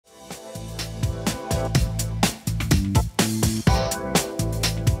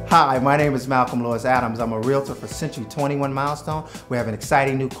Hi, my name is Malcolm Lewis Adams. I'm a realtor for Century 21 Milestone. We have an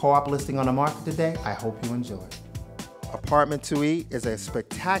exciting new co-op listing on the market today. I hope you enjoy. Apartment 2E is a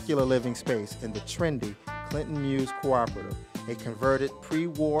spectacular living space in the trendy Clinton Mews Cooperative, a converted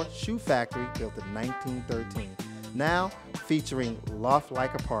pre-war shoe factory built in 1913. Now featuring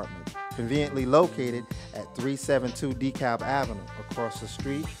loft-like apartments, conveniently located at 372 DeKalb Avenue, across the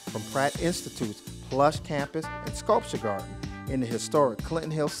street from Pratt Institute's Plush campus and sculpture garden. In the historic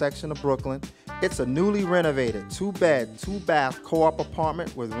Clinton Hill section of Brooklyn, it's a newly renovated 2-bed, 2-bath co-op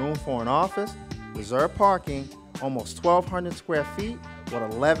apartment with room for an office, reserved parking, almost 1,200 square feet with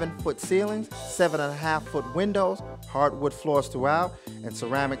 11-foot ceilings, 7.5-foot windows, hardwood floors throughout, and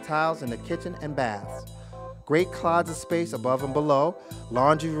ceramic tiles in the kitchen and baths. Great closet space above and below,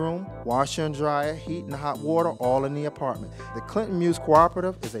 laundry room, washer and dryer, heat and hot water, all in the apartment. The Clinton Mews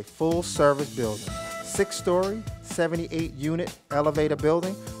Cooperative is a full-service building, 6-story, 78-unit elevator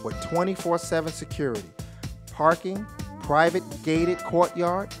building with 24/7 security, parking, private gated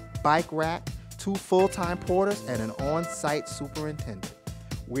courtyard, bike rack, 2 full-time porters, and an on-site superintendent.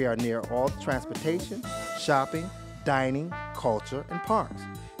 We are near all transportation, shopping, dining, culture, and parks.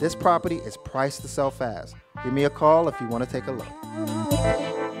 This property is priced to sell fast. Give me a call if you want to take a look.